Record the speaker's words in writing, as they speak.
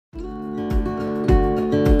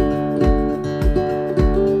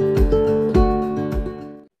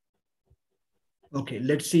Okay,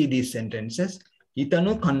 let's see these sentences.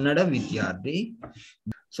 Itanu Kannada Vidyarthi.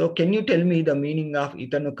 So can you tell me the meaning of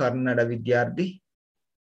Itanu Kannada Vidyarthi?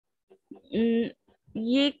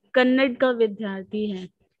 ये कन्नड़ का विद्यार्थी है.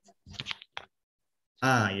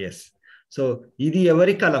 Yes. So idi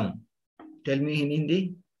evari kalam? Tell me in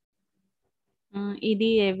Hindi.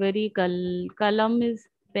 Idi every kalam is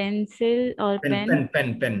pencil or pen.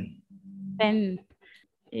 Pen.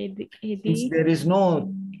 Since there is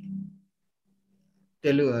no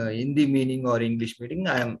Hindi meaning or English meaning,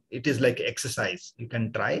 it is like exercise. You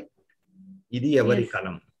can try. Idi evari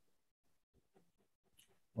kalam.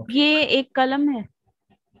 Okay. ये एक कलम है.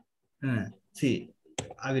 See,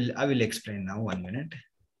 I will explain now. 1 minute.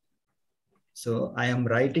 So I am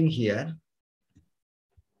writing here.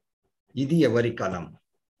 Idi evari kalam.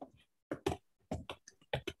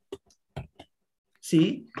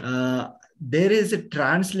 See, there is a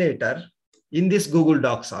translator in this Google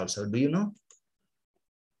Docs also. Do you know?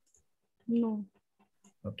 No.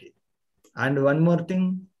 Okay. And one more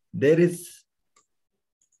thing, there is,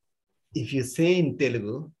 if you say in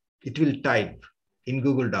Telugu, it will type in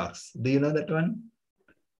Google Docs. Do you know that one?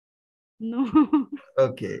 No.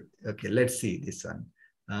 Okay. Okay. Let's see this one.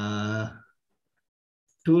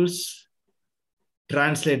 Tools,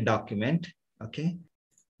 translate document. Okay.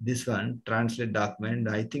 This one, translate document.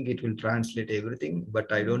 I think it will translate everything,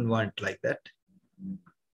 but I don't want like that.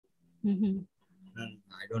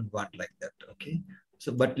 I don't want like that. Okay.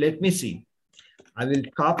 So, but let me see. I will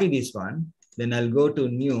copy this one. Then I'll go to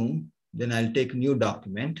new. Then I'll take new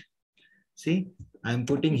document. See, I'm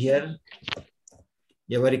putting here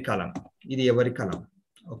every column. Idi every column.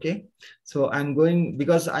 Okay. So I'm going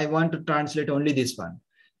because I want to translate only this one.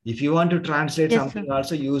 If you want to translate something, sir,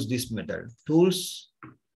 also use this method. Tools.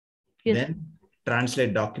 Then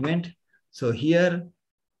translate document. So here,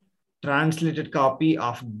 translated copy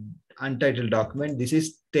of untitled document. This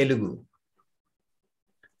is Telugu.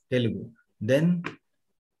 Telugu. Then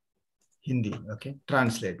Hindi. Okay.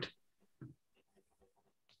 Translate.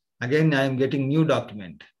 Again, I am getting new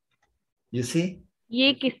document. You see?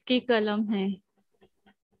 ये किसकी कलम है?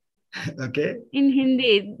 Okay. In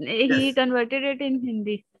Hindi. He converted it in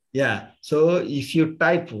Hindi. Yeah. So if you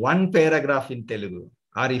type one paragraph in Telugu,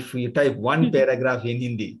 or if you type one paragraph in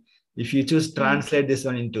Hindi, if you choose translate this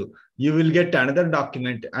one into, you will get another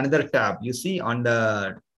document, another tab. You see on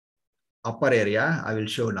the upper area, I will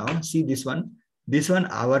show now. See this one. This one,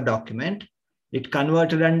 our document. It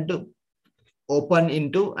converted and open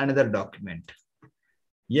into another document.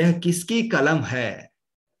 यह किसकी कलम है?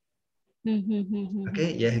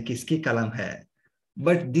 Okay, यह किसकी कलम है?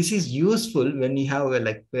 But this is useful when you have a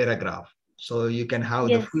like paragraph. So you can have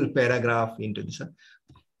the full paragraph into this one.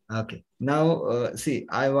 Okay. Now, see,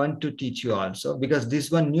 I want to teach you also because this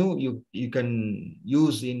one new you can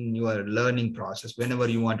use in your learning process whenever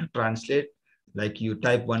you want to translate. Like you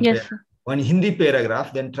type one Hindi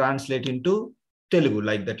paragraph, then translate into Telugu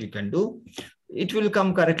like that you can do. It will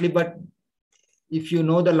come correctly, but if you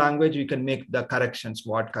know the language, you can make the corrections,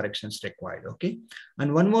 what corrections required. Okay.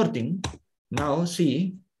 And one more thing. Now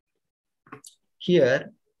see,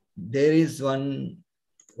 here there is one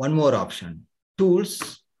more option.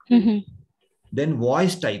 Tools, then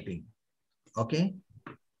voice typing. Okay.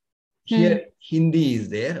 Here Hindi is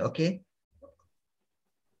there. Okay.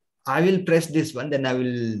 I will press this one, then I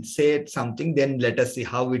will say something, then let us see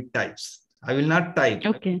how it types. I will not type.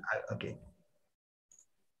 Okay. Okay.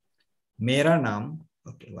 Mera naam.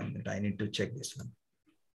 Okay, 1 minute. I need to check this one.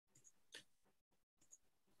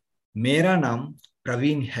 मेरा नाम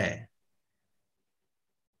प्रवीण है.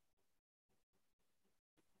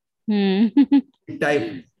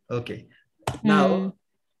 Type. Okay. Now,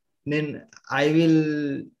 then I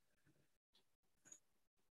will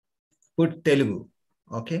put Telugu.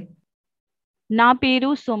 Okay. Na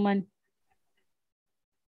peru Suman.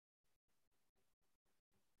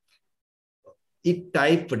 It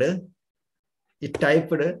typed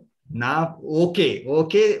na okay.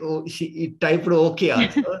 It typed okay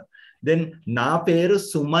also. Then na peru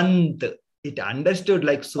Sumant. It understood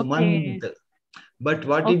like Sumant. Okay. But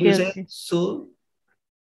what did you say? Okay. Suman.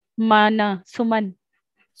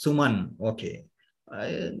 Suman. Okay.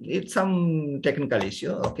 It's some technical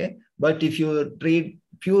issue. Okay. But if you read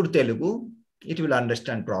pure Telugu, it will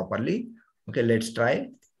understand properly. Okay. Let's try.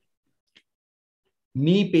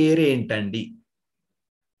 Me pere entandi.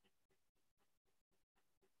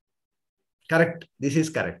 Correct. This is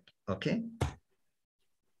correct. Okay.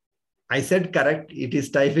 I said correct. It is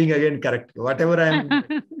typing again correct. Whatever I am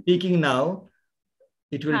speaking now,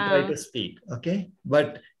 it will try to speak. Okay.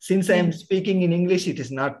 But since I am speaking in English, it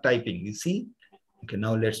is not typing. You see? Okay.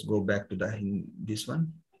 Now let's go back to this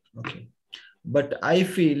one. Okay. but I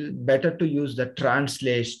feel better to use the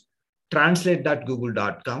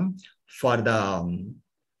translate.google.com for the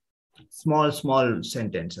small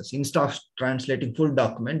sentences instead of translating full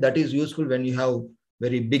document. That is useful when you have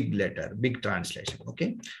very big translation.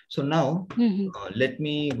 Okay, so now let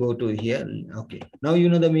me go to here. Okay, now you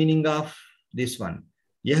know the meaning of this one.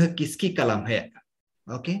 Yeh kiski kalam hai?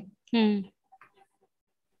 Okay, I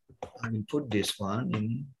will put this one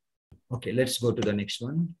in. Okay, let's go to the next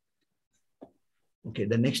one. Okay,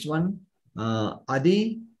 the next one,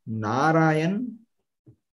 Adi Narayan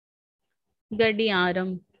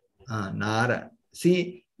गडियारम. Nara.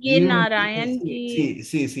 See, ये even Narayan की.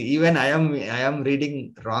 see. Even I am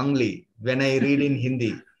reading wrongly when I read in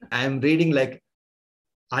Hindi. I am reading like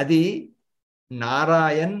Adi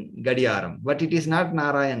Narayan Gadiyaram, but it is not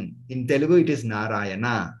Narayan. In Telugu, it is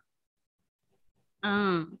Narayana.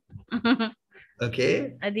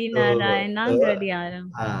 Okay. Adi Narayana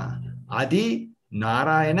Gadiyaram. Adi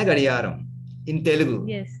Narayana Gadiyaram in Telugu.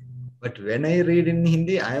 Yes. But when I read in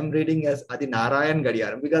Hindi, I am reading as Adi Narayan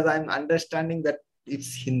Gadiyaram because I am understanding that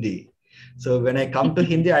it's Hindi. So when I come to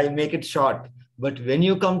Hindi, I make it short. But when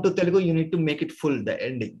you come to Telugu, you need to make it full, the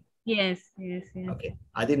ending. Yes. Okay.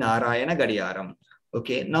 Adi Narayana Gadiyaram.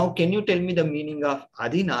 Okay. Now, can you tell me the meaning of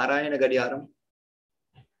Adi Narayana Gadiyaram?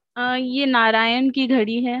 ये नारायण की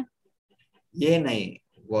घड़ी है. ये नहीं,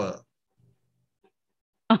 वो.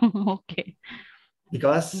 Okay.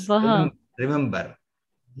 Because remember,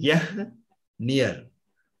 yah near,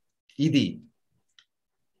 idi.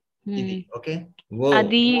 Okay. Wo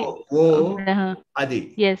adi.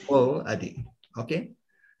 Yes. Wo adi. Okay.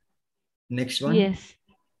 Next one. Yes.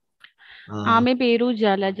 Ame peru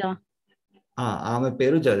jalaja. Ame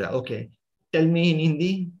peru jalaja. Okay. Tell me in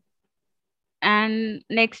Hindi. And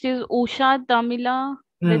next is Usha Tamila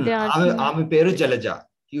Vidyarthi. Ame peru jalaja.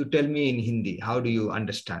 You tell me in Hindi. How do you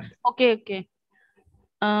understand? Okay.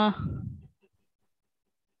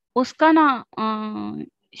 उसका ना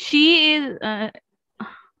she is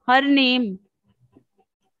her name.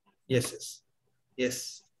 Yes.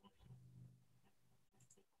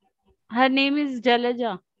 Her name is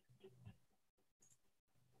Jalaja.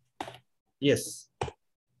 Yes.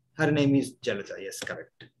 Her name is Jalaja. Yes,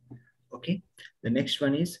 correct. Okay. The next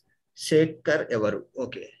one is Shekhar Evaru.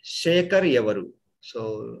 Okay. Shekhar Evaru.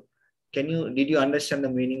 So, did you understand the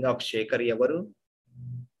meaning of Shekhar Evaru?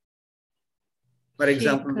 For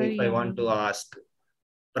example, if I want to ask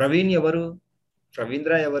Praveen Evaru,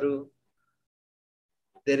 Ravindra Evaru,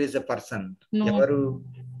 there is a person. No. Evaru.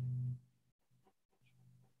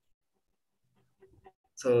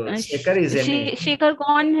 So Shekhar is a name. Shekhar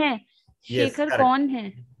कौन है? Yes, Shekhar कौन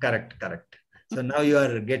है? Correct. So now you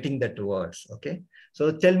are getting that words. Okay.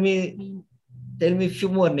 So tell me few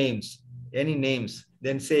more names. Any names?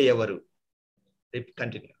 Then say Evaru.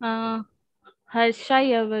 Continue. Harsha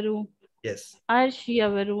Evaru. Yes. Arsh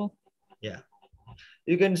Evaru. Yeah.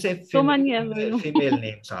 You can say female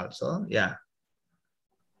names also. Yeah.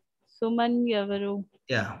 Suman Evaru.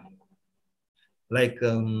 Yeah. Like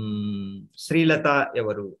Srilata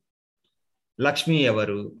Evaru, Lakshmi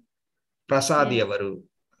Evaru, Prasad Evaru.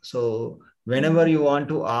 So whenever you want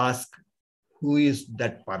to ask who is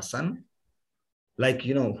that person, like,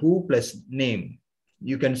 who plus name,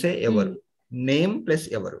 you can say Evaru. Name plus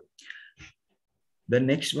Evaru. The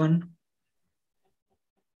next one.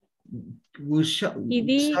 Usha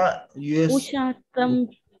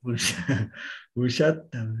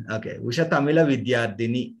Tamila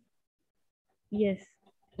Vidyardhini. Yes.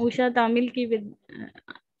 Usha Tamil की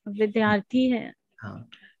विद्यार्थी है.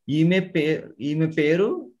 ईमे Peru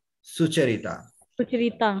Sucharita.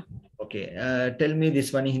 Okay. Tell me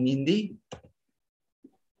this one in Hindi.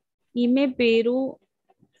 ईमे Peru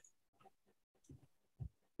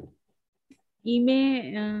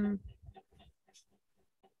ईमे.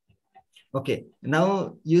 Okay.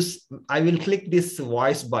 Now I will click this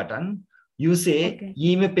voice button. You say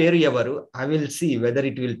ईमे Peru एवरू. I will see whether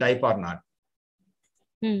it will type or not.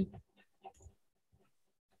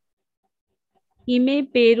 ईमे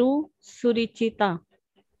Peru सुरिचिता.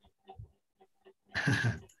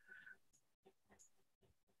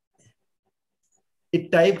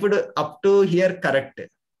 It typed up to here correct,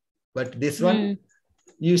 but this one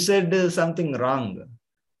you said something wrong.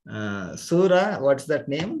 Sura, what's that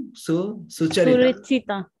name?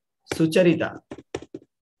 Sucharita. Sucharita.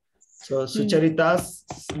 So Sucharita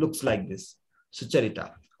looks like this.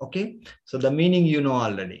 Sucharita. Okay. So the meaning you know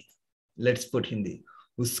already. Let's put Hindi.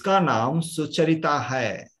 Uska naam Sucharita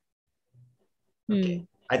hai. Okay.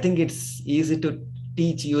 I think it's easy to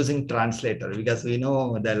teach using translator because we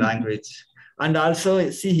know the language. And also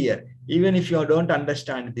see here, even if you don't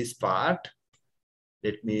understand this part,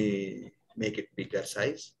 let me make it bigger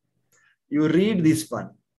size. You read this one.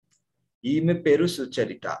 Ime peru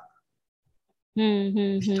Sucharita.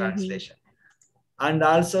 This translation. And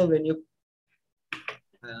also when you,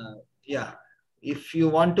 if you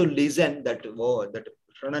want to listen that word, that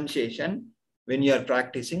pronunciation, when you are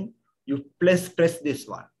practicing, you press this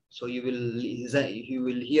one. So you will listen, you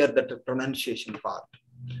will hear that pronunciation part.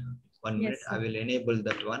 1 minute, I will enable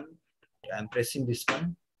that one. I'm pressing this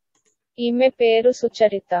one. Ime peru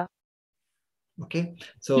Sucharita. Okay.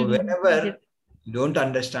 So whenever you don't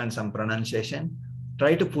understand some pronunciation,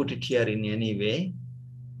 try to put it here in any way.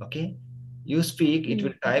 Okay. You speak, it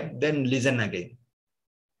will type, then listen again.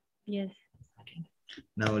 Yes. Okay.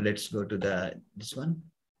 Now let's go to this one.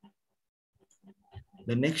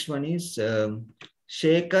 The next one is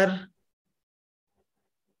Shekhar.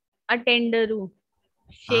 Attenderu.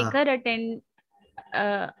 Shekhar attend.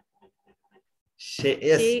 Yes.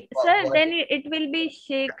 Sir, then it will be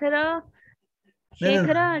Shekhara.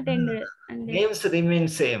 Shekhara attender. Names remain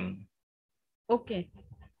same. Okay.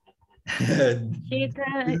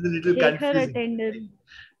 Shekhar attender.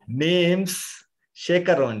 Names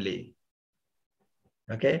Shekhar only.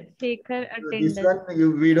 Okay. Shekhar so attender. this one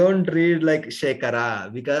we don't read like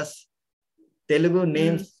Shekhara because Telugu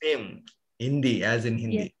names same. Hindi as in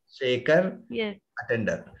Hindi. Yes. Shekhar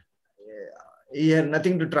attender. Here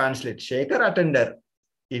nothing to translate. Shekhar attender.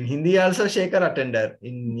 In Hindi also Shekhar attender.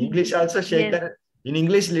 In English also Shekhar. Yes. In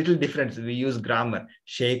English little difference. We use grammar.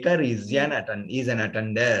 Shekhar is an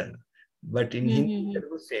attender. But in Hindi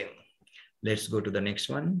Telugu same. Let's go to the next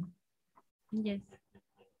one. Yes.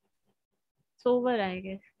 It's over, I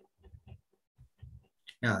guess.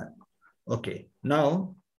 Yeah. Okay.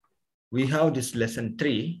 Now we have this lesson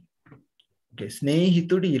 3. Okay.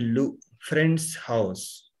 Snehitudi illu, friend's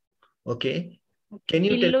house. Okay. Can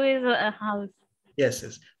you illu is a house.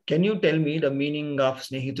 Yes. Can you tell me the meaning of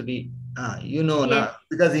Snehitudi? You know, yes.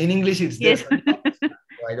 Because in English it's there. So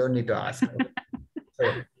I don't need to ask. Okay.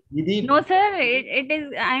 So, no, sir. It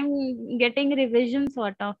is. I'm getting revision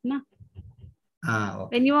sort of, na.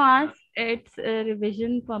 Okay. When you ask, it's a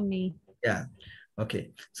revision for me. Yeah.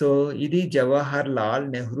 Okay. So, idi Jawaharlal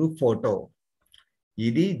Nehru photo.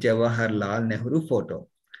 Idi Jawaharlal Nehru photo.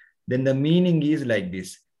 Then the meaning is like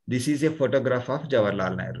this. This is a photograph of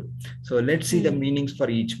Jawaharlal Nehru. So let's see the meanings for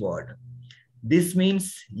each word. This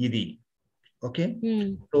means idi. Okay.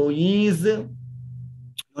 So is,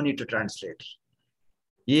 no need to translate.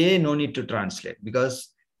 No need to translate because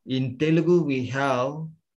in Telugu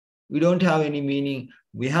we don't have any meaning.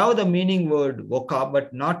 We have the meaning word voka,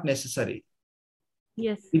 but not necessary.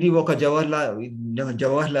 Yes. Idi voka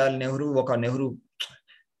Jawaharlal Nehru voka Nehru.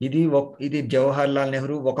 Idi Jawaharlal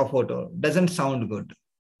Nehru voka photo. Doesn't sound good.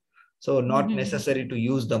 So not necessary to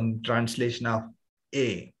use the translation of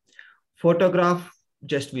a. Photograph,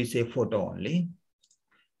 just we say photo only.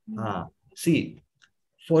 See,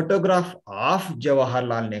 photograph of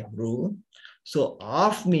Jawaharlal Nehru. So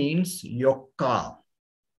of means yokka.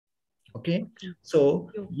 Okay. So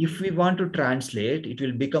if we want to translate, it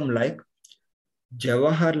will become like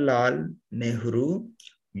Jawaharlal Nehru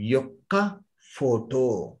yokka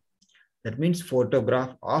photo. That means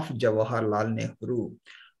photograph of Jawaharlal Nehru.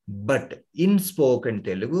 But in spoken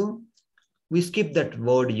Telugu, we skip that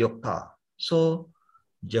word yokka. So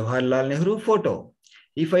Jawaharlal Nehru photo.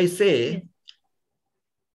 If I say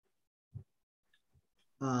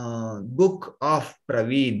book of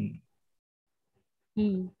Praveen,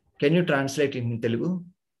 can you translate in Telugu?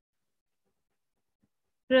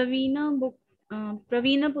 Praveena book.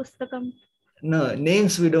 Praveena Pustakam. No,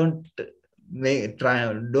 names we don't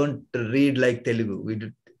read like Telugu. We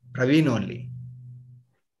do Praveen only.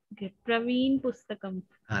 Okay, Praveen Pustakam.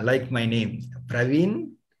 Like my name,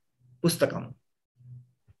 Praveen Pustakam.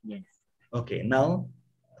 Yes. Okay, now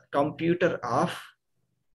computer of.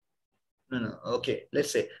 No. Okay,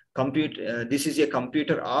 let's say computer. This is a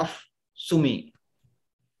computer of Sumi.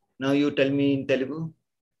 Now you tell me in Telugu.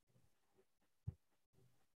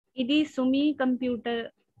 Idi Sumi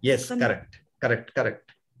computer. Yes, correct.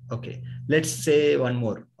 Okay, let's say one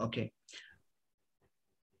more. Okay,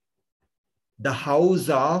 the house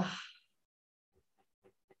of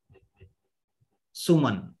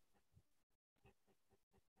Suman.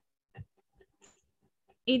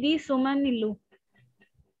 Idi Suman illu.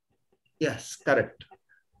 Yes, correct.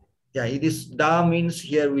 Yeah, it is da means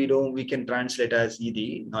here we can translate as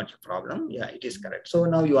idi, not a problem. Yeah, it is correct. So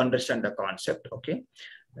now you understand the concept. Okay,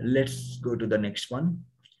 let's go to the next one.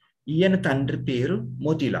 Iyana tandri peru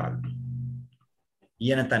Motilal.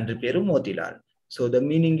 Iyana tandri peru Motilal. So the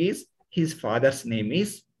meaning is his father's name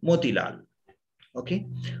is Motilal. Okay,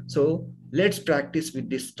 so let's practice with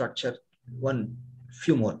this structure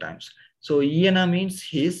few more times. So Iyana means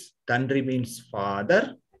his, Tandri means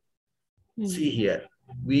father. See here,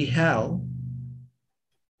 we have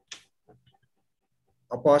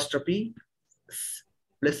apostrophe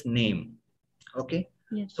plus name. Okay.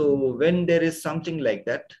 Yes. So when there is something like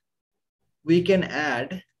that, we can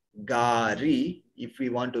add Gari if we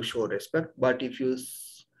want to show respect. But if you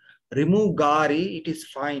remove Gari, it is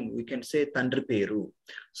fine. We can say Tandri Peru.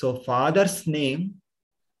 So father's name,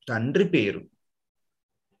 Tandri Peru.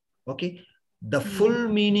 Okay. The full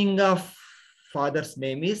meaning of father's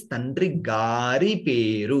name is Tandri Gari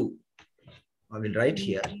Peru. I will write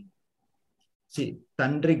here. See,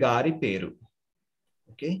 Tandri Gari Peru.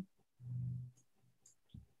 Okay.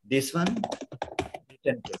 This one,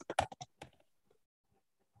 written here.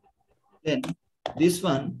 Then this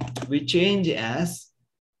one we change as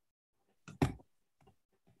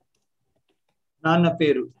Nana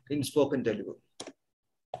Peru in spoken Telugu.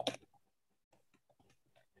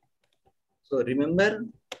 So remember,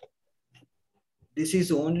 this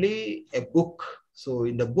is only a book. So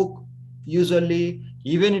in the book, usually,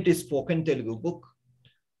 even it is spoken Telugu book,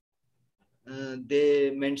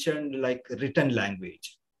 they mentioned like written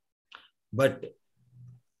language. But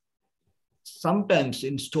sometimes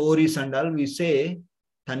in stories and all, we say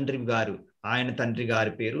Tandri Garu, Ayana Tandri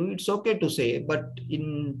Garu Peru. It's okay to say, but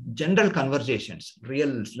in general conversations,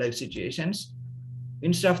 real life situations,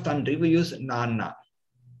 instead of Tandri, we use Nana.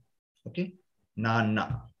 Okay,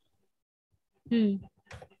 Nana.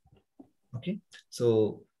 Okay,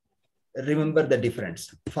 so remember the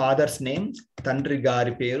difference. Father's name, Tandri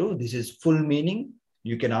Gari Peru. This is full meaning.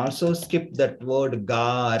 You can also skip that word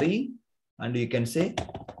Gari and you can say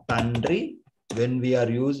Tandri when you are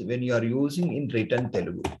using in written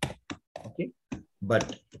Telugu. Okay,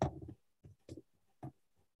 but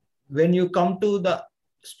when you come to the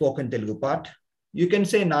spoken Telugu part, you can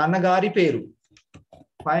say Nana Gari Peru.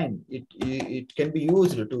 Fine, it can be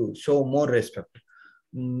used to show more respect.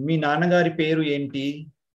 Mi Nana Gari Peru enti.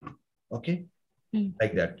 Okay,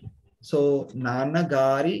 like that. So Nana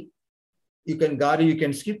Gari, you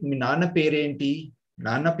can skip. Mi Nana Peru enti.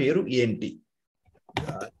 Nana Peru enti.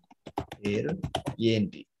 Peru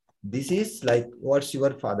enti. This is like, what's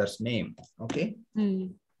your father's name? Okay.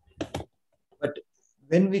 But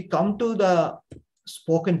when we come to the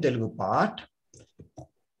spoken Telugu part,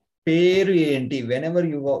 Peru enti, whenever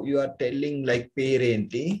you are telling like Peru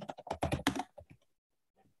enti,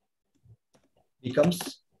 becomes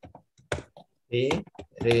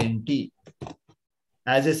Parenti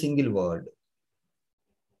as a single word.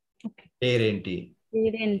 Okay. Parenti.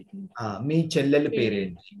 Parenti. Me chellali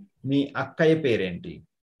parenti. Me akkaya parenti.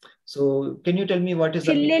 So can you tell me what is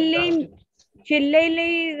the meaning?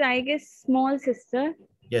 Chillali is, I guess, small sister.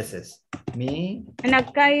 Yes. Me. And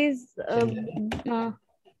akka is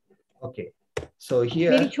okay. So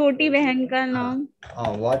here. मेरी छोटी बहन का नाम.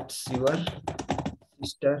 What's your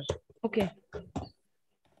sister? Okay.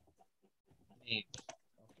 Okay.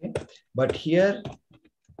 But here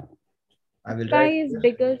I will akka write. Is here.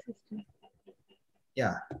 Bigger sister.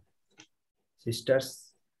 Yeah. Sisters.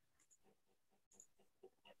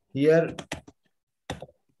 Here,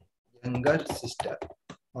 younger sister.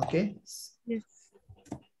 Okay. Yes.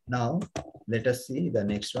 Now let us see the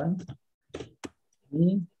next one.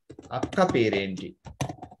 Me akka parenti.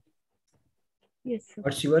 Yes. Sir.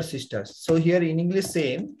 What's your sister? So here in English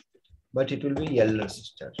same, but it will be elder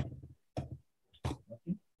sister.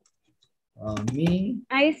 Okay. Me.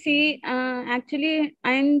 I see. Actually,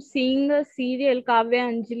 I'm seeing a serial Kavya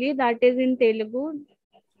Anjali that is in Telugu.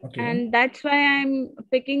 Okay. And that's why I'm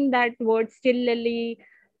picking that word Stillali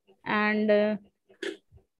and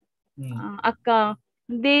Akka.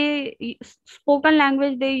 They spoken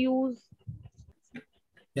language, they use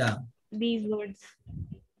these words.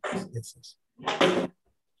 Yes.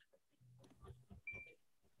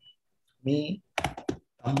 Me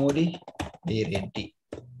Amodi Parenti.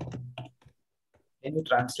 Can you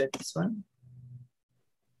translate this one?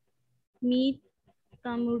 Me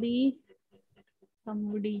Tamudi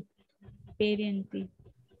Parenti.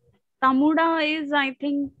 Tamuda is, I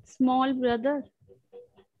think, small brother.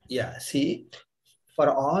 Yeah, see, for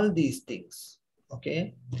all these things,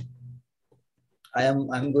 okay,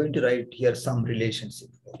 I'm going to write here some relationship.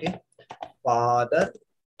 Okay, father,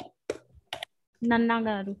 Nanna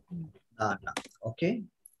garu. Nana. Okay.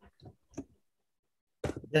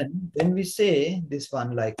 Then when we say this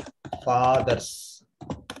one like fathers,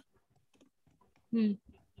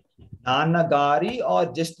 Nana Gari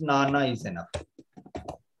or just Nana is enough.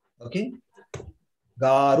 Okay.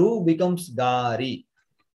 Garu becomes Gari.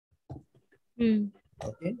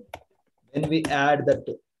 Okay. When we add that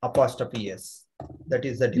apostrophe S, that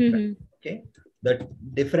is the difference. Okay. That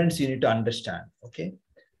difference you need to understand. Okay.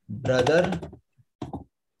 Brother,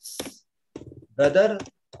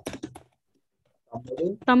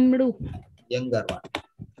 Tamdu. Younger one.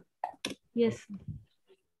 Yes.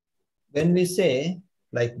 When we say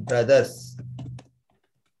like brothers,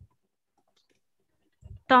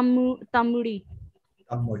 Tamudi.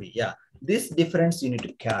 yeah. This difference you need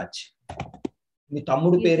to catch. మీ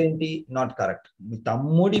తమ్ముడు పేరేంటి? Not correct. మీ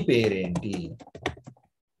తమ్ముడి పేరేంటి?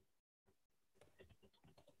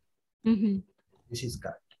 This is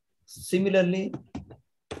correct. Similarly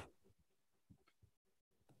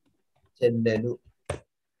చెల్లెలు,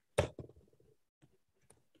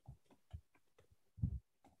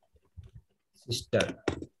 sister,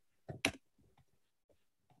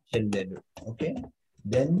 చెల్లెలు. Okay.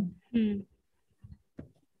 Then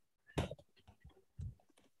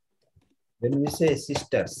when we say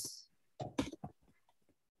sisters,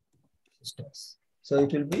 so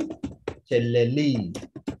it will be chelleli.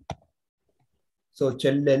 So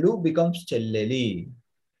chellelu becomes chelleli.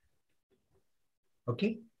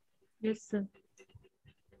 Okay. Yes, sir.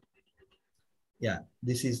 Yeah,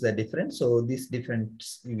 this is the difference. So this difference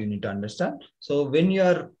you need to understand. So when you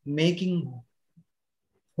are making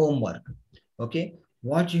homework, okay,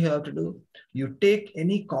 what you have to do, you take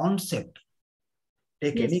any concept.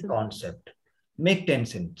 Take any concept, make 10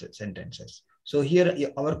 sentences. So here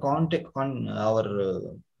our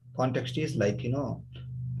context is like, you know,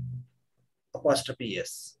 apostrophe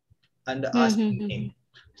s and asking him.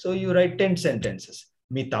 So you write 10 sentences.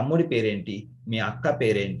 మీ తమ్ముడి పేరేంటి? మీ అక్క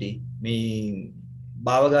పేరేంటి? మీ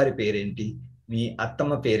బావగారి పేరేంటి? మీ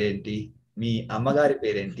అత్తమ్మ పేరేంటి? మీ అమ్మగారి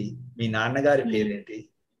పేరేంటి? మీ నాన్నగారి పేరేంటి?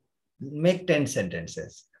 Make 10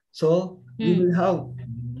 sentences. So you will have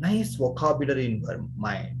nice vocabulary in your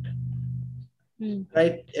mind.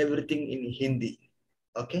 Write everything in Hindi.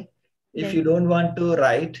 Okay. If you don't want to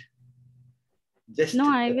write, just no,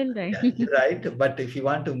 I will write. You write. But if you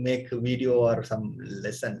want to make a video or some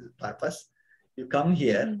lesson purpose, you come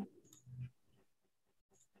here.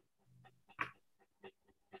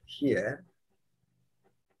 Here,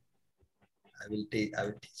 I will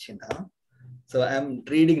teach you now. So I am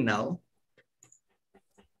reading now.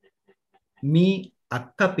 మీ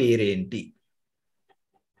అక్క పేరేంటి?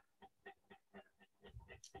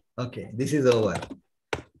 Okay, this is over.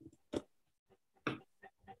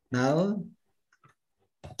 Now,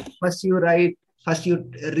 first you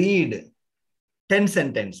read 10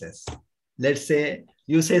 sentences. Let's say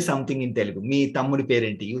you say something in Telugu. మీ తమ్ముడి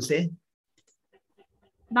పేరేంటి? You say.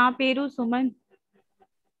 నా పేరు Suman.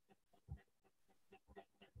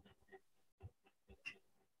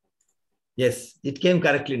 Yes, it came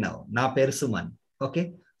correctly now. Na peru Suman. Okay.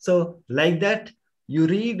 So like that, you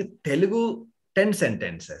read Telugu 10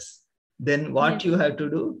 sentences. Then what you have to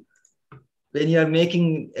do, when you are making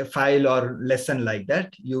a file or lesson like that,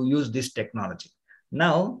 you use this technology.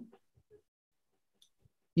 Now,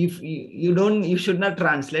 if you should not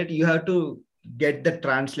translate, you have to get the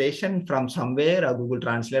translation from somewhere, or Google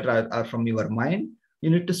Translate, or from your mind. You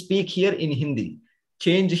need to speak here in Hindi.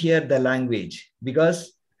 Change here the language, because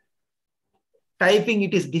typing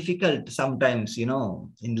it is difficult sometimes, you know,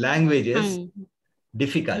 in languages,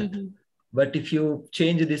 difficult. But if you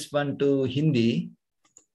change this one to Hindi,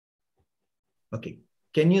 okay.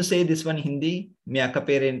 Can you say this one Hindi? మీ అక్క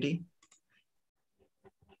పేరేంటి?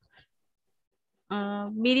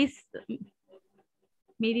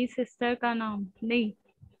 मेरी sister का नाम नहीं.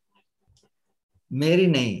 मेरी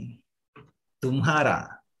नहीं, तुम्हारा.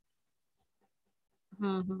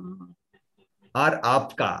 और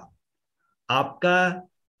आपका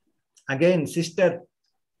again sister,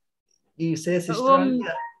 you say sister,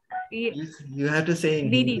 you have to say in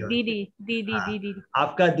दीदी.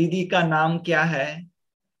 आपका दीदी का नाम क्या है?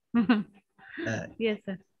 Yes,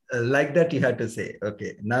 sir. Like that you have to say.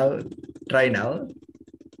 Okay, now try now.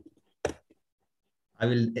 I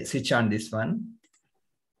will switch on this one.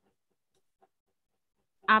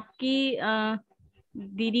 आपकी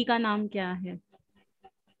दीदी का नाम क्या है?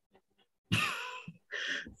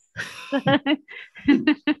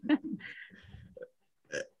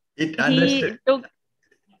 It understood. तो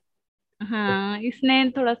हाँ, इसने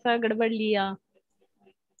थोड़ा सा गड़बड़ लिया.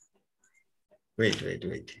 Wait.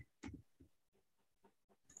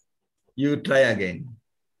 You try again.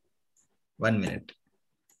 1 minute.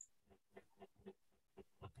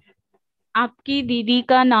 आपकी दीदी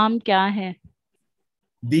का नाम क्या है?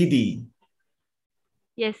 दीदी.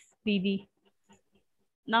 Yes, दीदी.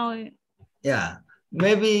 Now. Yeah.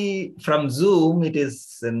 Maybe from Zoom, it is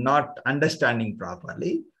not understanding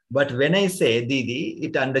properly. But when I say Didi,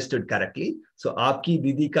 it understood correctly. So, आपकी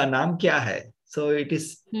दीदी का नाम क्या है? So, it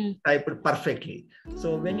is typed perfectly.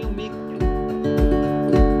 So, when you make